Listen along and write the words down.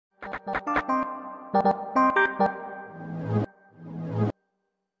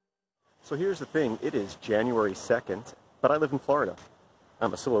So here's the thing, it is January 2nd, but I live in Florida.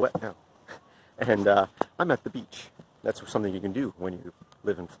 I'm a silhouette now. And I'm at the beach. That's something you can do when you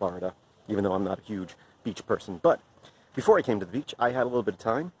live in Florida, even though I'm not a huge beach person. But before I came to the beach, I had a little bit of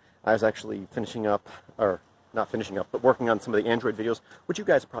time. I was actually finishing up, or not finishing up, but working on some of the Android videos, which you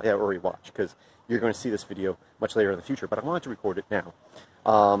guys probably have already watched, because you're going to see this video much later in the future, but I wanted to record it now.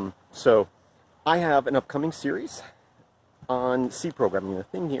 So I have an upcoming series on C programming. The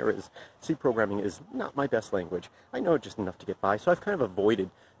thing here is C programming is not my best language. I know it just enough to get by, so I've kind of avoided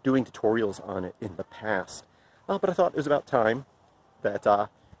doing tutorials on it in the past. But I thought it was about time that I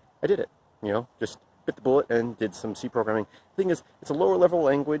did it. You know, just bit the bullet and did some C programming. The thing is, it's a lower level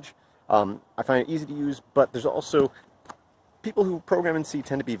language. I find it easy to use, but there's also people who program in C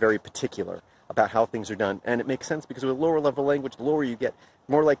tend to be very particular about how things are done, and it makes sense because with a lower level language, the lower you get,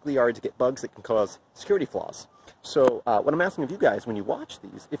 more likely you are to get bugs that can cause security flaws. So what I'm asking of you guys when you watch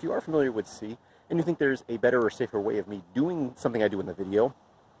these, if you are familiar with C and you think there's a better or safer way of me doing something I do in the video,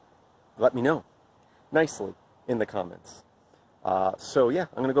 let me know nicely in the comments. So yeah,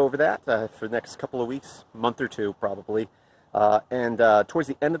 I'm going to go over that for the next couple of weeks, month or two probably, and towards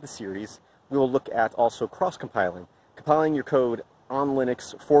the end of the series, we will look at also cross-compiling, compiling your code on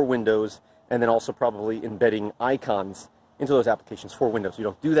Linux for Windows, and then also probably embedding icons into those applications for Windows. You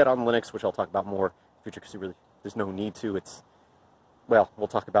don't do that on Linux, which I'll talk about more in the future because there's no need to. Well, we'll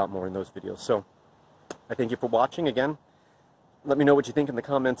talk about more in those videos. So I thank you for watching again. Let me know what you think in the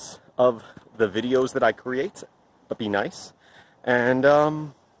comments of the videos that I create, but be nice. And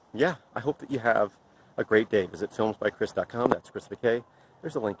yeah, I hope that you have a great day. Visit filmsbychris.com, that's Chris with a K.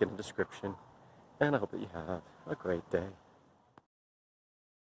 There's a link in the description. And I hope that you have a great day.